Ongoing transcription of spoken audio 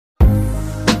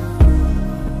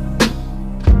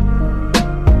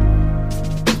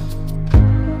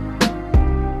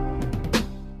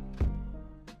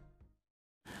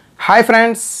Hi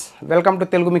friends, welcome to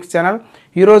TeluguMix channel.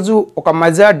 ఈరోజు ఒక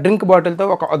మజా డ్రింక్ బాటిల్తో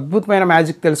ఒక అద్భుతమైన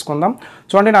మ్యాజిక్ తెలుసుకుందాం.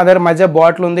 చూడండి, నా దగ్గర మజా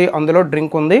బాటిల్ ఉంది, అందులో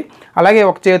డ్రింక్ ఉంది. అలాగే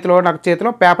ఒక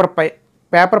చేతిలో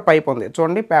పేపర్ పైప్ ఉంది.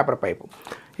 చూడండి, పేపర్ పైపు.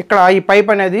 ఇక్కడ ఈ పైప్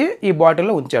అనేది ఈ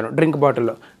బాటిల్లో ఉంచాను, డ్రింక్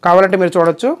బాటిల్లో. కావాలంటే మీరు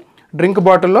చూడొచ్చు, డ్రింక్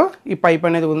బాటిల్లో ఈ పైప్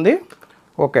అనేది ఉంది.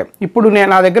 ఓకే, ఇప్పుడు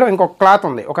నా దగ్గర ఇంకొక క్లాత్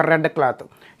ఉంది, ఒక రెడ్ క్లాత్.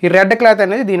 ఈ రెడ్ క్లాత్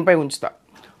అనేది దీనిపై ఉంచుతా.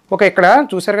 ఓకే, ఇక్కడ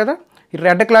చూసారు కదా, ఈ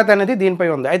రెడ్ క్లాత్ అనేది దీనిపై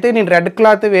ఉంది. అయితే నేను రెడ్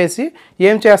క్లాత్ వేసి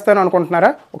ఏం చేస్తాను అనుకుంటున్నారా?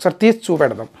 ఒకసారి తీసి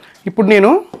చూపెడదాం. ఇప్పుడు నేను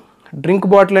డ్రింక్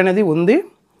బాటిల్ అనేది ఉంది,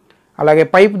 అలాగే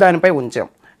పైప్ దానిపై ఉంచాం.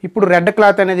 ఇప్పుడు రెడ్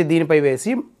క్లాత్ అనేది దీనిపై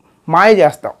వేసి మాయ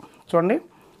చేస్తాం. చూడండి,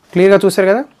 క్లియర్గా చూసారు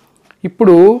కదా.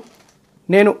 ఇప్పుడు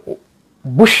నేను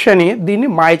బుష్ అని దీన్ని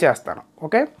మాయ చేస్తాను.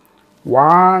 ఓకే,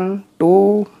 1 2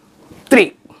 3.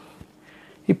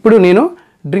 ఇప్పుడు నేను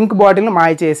డ్రింక్ బాటిల్ని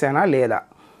మాయ చేశానా లేదా?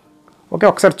 ఓకే,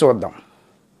 ఒకసారి చూద్దాం.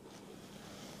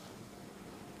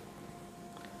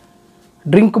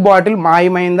 డ్రింక్ బాటిల్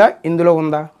మాయమైందా, ఇందులో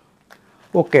ఉందా?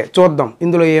 ఓకే, చూద్దాం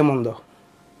ఇందులో ఏముందో.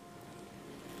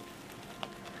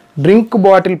 డ్రింక్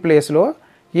బాటిల్ ప్లేస్లో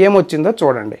ఏమొచ్చిందో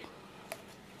చూడండి.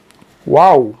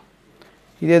 వావ్,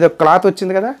 ఇదేదో క్లాత్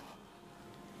వచ్చింది కదా.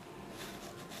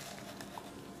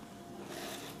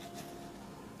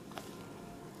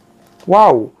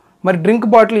 వావ్, మరి డ్రింక్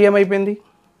బాటిల్ ఏమైపోయింది?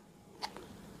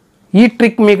 ఈ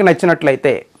ట్రిక్ మీకు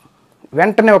నచ్చినట్లయితే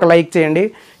వెంటనే ఒక లైక్ చేయండి.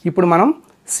 ఇప్పుడు మనం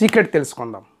సీక్రెట్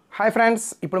తెలుసుకుందాం. హాయ్ ఫ్రెండ్స్,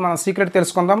 ఇప్పుడు మనం సీక్రెట్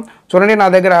తెలుసుకుందాం. చూడండి, నా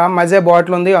దగ్గర మజా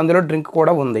బాటిల్ ఉంది, అందులో డ్రింక్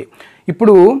కూడా ఉంది.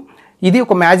 ఇప్పుడు ఇది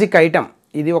ఒక మ్యాజిక్ ఐటమ్.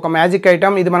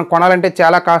 ఇది మనం కొనాలంటే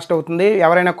చాలా కాస్ట్ అవుతుంది.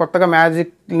 ఎవరైనా కొత్తగా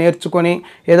మ్యాజిక్ నేర్చుకొని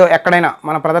ఏదో ఎక్కడైనా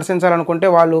మనం ప్రదర్శించాలనుకుంటే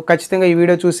వాళ్ళు ఖచ్చితంగా ఈ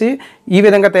వీడియో చూసి ఈ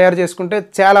విధంగా తయారు చేసుకుంటే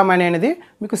చాలా మనీ అనేది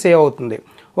మీకు సేవ్ అవుతుంది.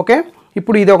 ఓకే,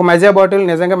 ఇప్పుడు ఇది ఒక మజా బాటిల్,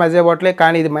 నిజంగా మజా బాటిలే,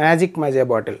 కానీ ఇది మ్యాజిక్ మజా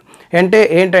బాటిల్.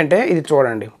 ఏంటంటే ఇది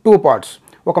చూడండి, 2 పార్ట్స్.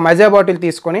 ఒక మజా బాటిల్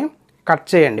తీసుకొని కట్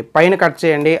చేయండి, పైన కట్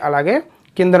చేయండి, అలాగే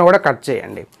కిందన కూడా కట్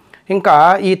చేయండి. ఇంకా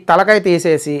ఈ తలకాయ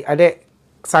తీసేసి, అదే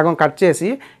సగం కట్ చేసి,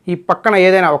 ఈ పక్కన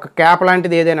ఏదైనా ఒక క్యాప్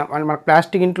లాంటిది ఏదైనా, మన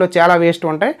ప్లాస్టిక్ ఇంట్లో చాలా వేస్ట్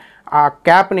ఉంటాయి, ఆ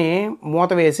క్యాప్ని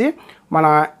మూత వేసి మన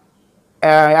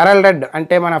ఎరల్ రెడ్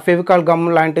అంటే మన ఫెవికాల్ గమ్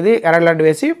లాంటిది ఎరల్ రెడ్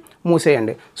వేసి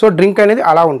మూసేయండి. సో డ్రింక్ అనేది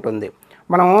అలా ఉంటుంది.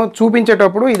 మనం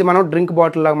చూపించేటప్పుడు ఇది మనం డ్రింక్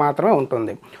బాటిల్ లాగా మాత్రమే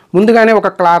ఉంటుంది. ముందుగానే ఒక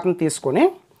క్లాత్ని తీసుకొని,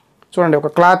 చూడండి, ఒక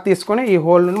క్లాత్ తీసుకొని ఈ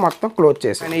హోల్ని మొత్తం క్లోజ్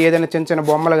చేసి ఏదైనా చిన్న చిన్న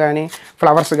బొమ్మలు కానీ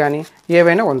ఫ్లవర్స్ కానీ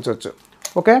ఏవైనా ఉంచవచ్చు.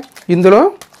 ఓకే, ఇందులో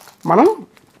మనం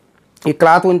ఈ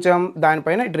క్లాత్ ఉంచాం,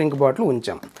 దానిపైన డ్రింక్ బాటిల్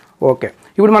ఉంచాం. ఓకే,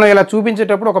 ఇప్పుడు మనం ఇలా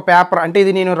చూపించేటప్పుడు ఒక పేపర్, అంటే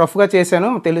ఇది నేను రఫ్గా చేశాను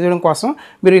తెలియజేయడం కోసం,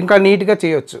 మీరు ఇంకా నీట్గా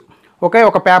చేయొచ్చు. ఓకే,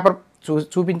 ఒక పేపర్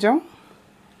చూపించాం,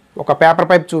 ఒక పేపర్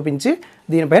పైప్ చూపించి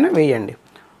దీనిపైన వేయండి.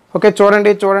 ఓకే,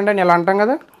 చూడండి అని ఇలా అంటాం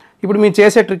కదా. ఇప్పుడు మీరు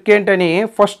చేసే ట్రిక్ ఏంటని,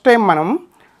 ఫస్ట్ టైం మనం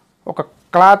ఒక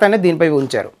క్లాత్ అనేది దీనిపై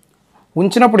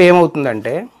ఉంచినప్పుడు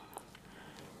ఏమవుతుందంటే,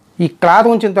 ఈ క్లాత్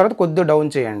ఉంచిన తర్వాత కొద్దిగా డౌన్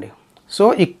చేయండి. సో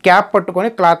ఈ క్యాప్ పట్టుకొని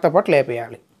క్లాత్తో పాటు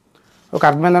లేపేయాలి. ఒక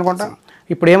అర్థమైంది అనుకుంటా.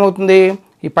 ఇప్పుడు ఏమవుతుంది,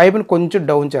 ఈ పైపుని కొంచెం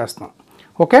డౌన్ చేస్తాం.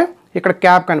 ఓకే, ఇక్కడ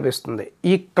క్యాప్ కనిపిస్తుంది.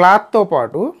 ఈ క్లాత్తో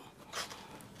పాటు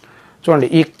చూడండి,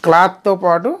 ఈ క్లాత్తో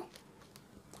పాటు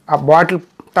ఆ బాటిల్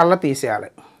తల తీసేయాలి.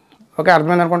 ఓకే,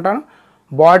 అర్థమైంది అనుకుంటాను.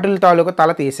 బాటిల్ తాలూకా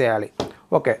తల తీసేయాలి.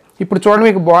 ఓకే, ఇప్పుడు చూడండి,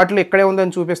 మీకు బాటిల్ ఇక్కడే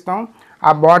ఉందని చూపిస్తాం.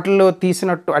 ఆ బాటిల్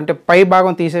తీసినట్టు, అంటే పై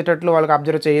భాగం తీసేటట్లు వాళ్ళకి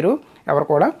అబ్జర్వ్ చేయరు ఎవరు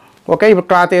కూడా. ఓకే, ఇప్పుడు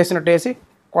క్లాత్ వేసినట్టు వేసి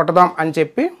కొట్టదాం అని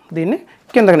చెప్పి దీన్ని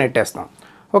కిందకి నెట్టేస్తాం.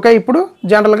 ఓకే, ఇప్పుడు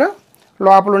జనరల్గా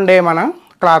లోపల ఉండే మన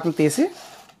క్లాత్ని తీసి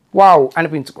wow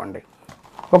అనిపించుకోండి.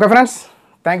 Okay friends,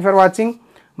 thank you for watching.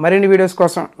 మరిన్ని వీడియోస్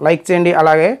కోసం లైక్ చేయండి.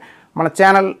 అలాగే మన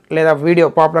ఛానల్ లేదా వీడియో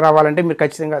పాపులర్ అవ్వాలంటే మీరు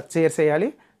ఖచ్చితంగా షేర్ చేయాలి.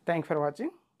 Thank you for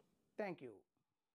watching. Thank you.